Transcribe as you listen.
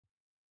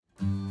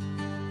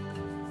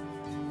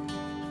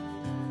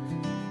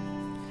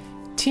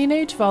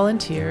Teenage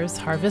volunteers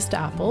harvest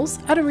apples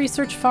at a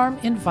research farm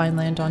in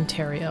Vineland,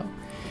 Ontario.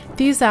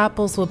 These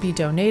apples will be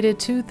donated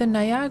to the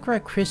Niagara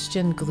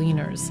Christian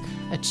Gleaners,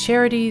 a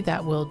charity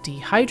that will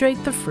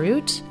dehydrate the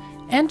fruit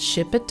and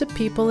ship it to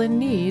people in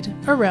need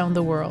around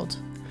the world.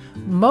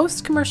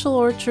 Most commercial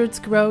orchards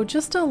grow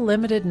just a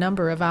limited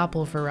number of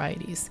apple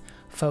varieties,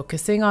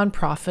 focusing on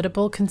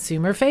profitable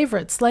consumer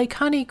favorites like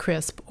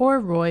Honeycrisp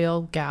or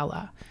Royal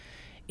Gala.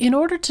 In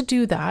order to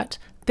do that,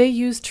 they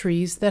use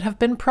trees that have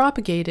been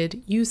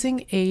propagated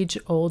using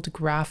age-old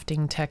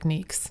grafting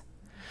techniques.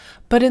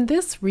 But in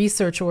this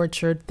research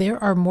orchard,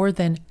 there are more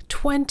than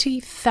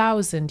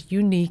 20,000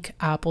 unique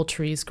apple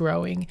trees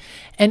growing,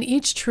 and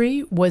each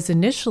tree was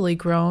initially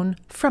grown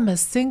from a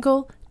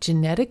single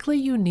genetically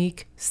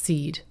unique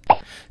seed.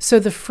 So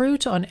the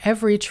fruit on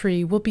every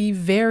tree will be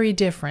very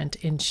different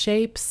in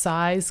shape,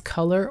 size,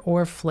 color,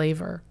 or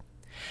flavor.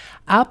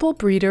 Apple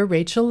breeder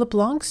Rachel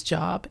LeBlanc's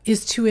job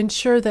is to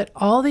ensure that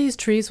all these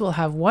trees will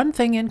have one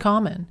thing in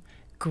common: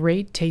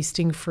 great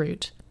tasting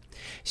fruit.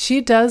 She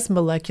does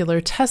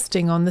molecular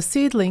testing on the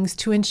seedlings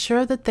to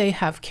ensure that they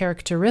have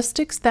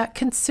characteristics that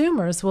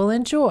consumers will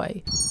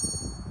enjoy.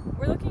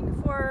 We're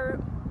looking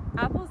for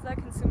apples that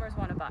consumers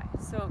want to buy.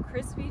 So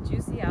crispy,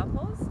 juicy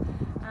apples.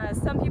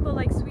 Some people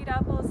like sweet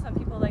apples, some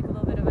people like a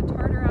little bit of a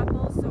tartar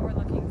apple, so we're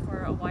looking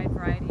for a wide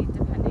variety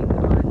depending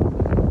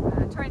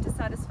on trying to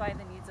satisfy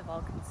the needs of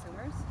all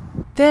consumers.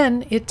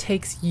 Then it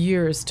takes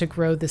years to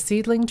grow the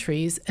seedling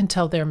trees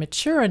until they're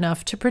mature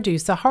enough to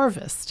produce a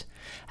harvest.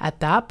 At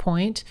that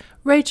point,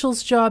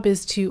 Rachel's job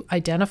is to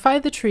identify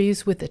the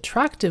trees with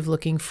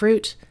attractive-looking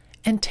fruit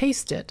and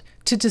taste it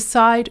to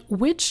decide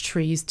which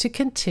trees to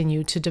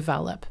continue to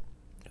develop.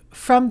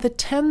 From the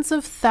tens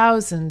of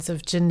thousands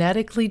of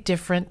genetically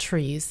different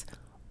trees,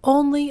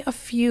 only a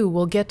few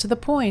will get to the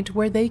point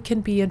where they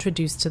can be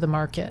introduced to the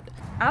market.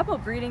 Apple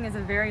breeding is a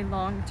very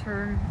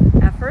long-term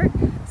effort.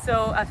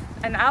 So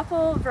an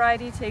apple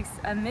variety takes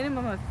a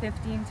minimum of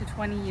 15 to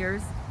 20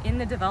 years in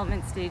the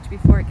development stage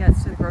before it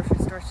gets to the grocery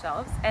store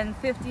shelves. And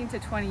 15 to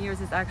 20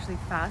 years is actually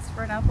fast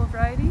for an apple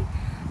variety.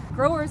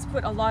 Growers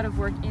put a lot of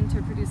work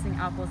into producing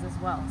apples as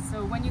well.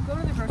 So when you go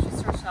to the grocery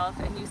store shelf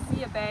and you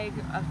see a bag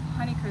of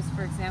Honeycrisp,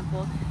 for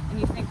example, and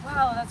you think,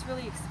 wow, that's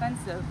really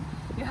expensive,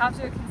 you have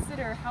to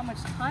consider how much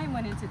time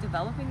went into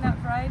developing that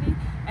variety,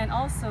 and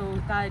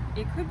also that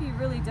it could be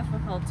really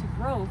difficult to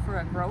grow for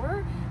a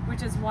grower,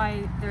 which is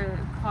why their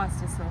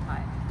cost is so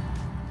high.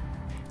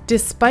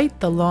 Despite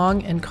the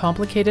long and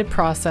complicated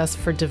process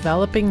for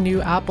developing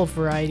new apple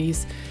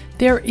varieties,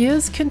 there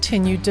is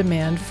continued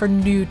demand for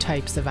new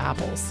types of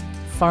apples.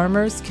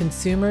 Farmers,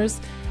 consumers,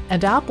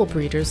 and apple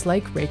breeders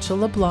like Rachel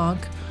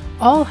LeBlanc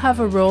all have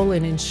a role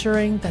in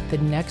ensuring that the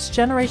next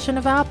generation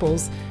of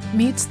apples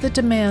meets the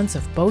demands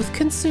of both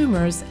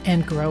consumers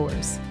and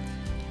growers.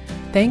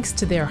 Thanks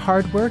to their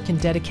hard work and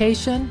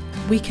dedication,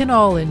 we can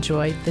all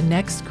enjoy the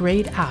next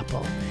great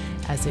apple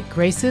as it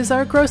graces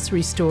our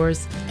grocery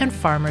stores and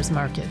farmers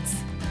markets.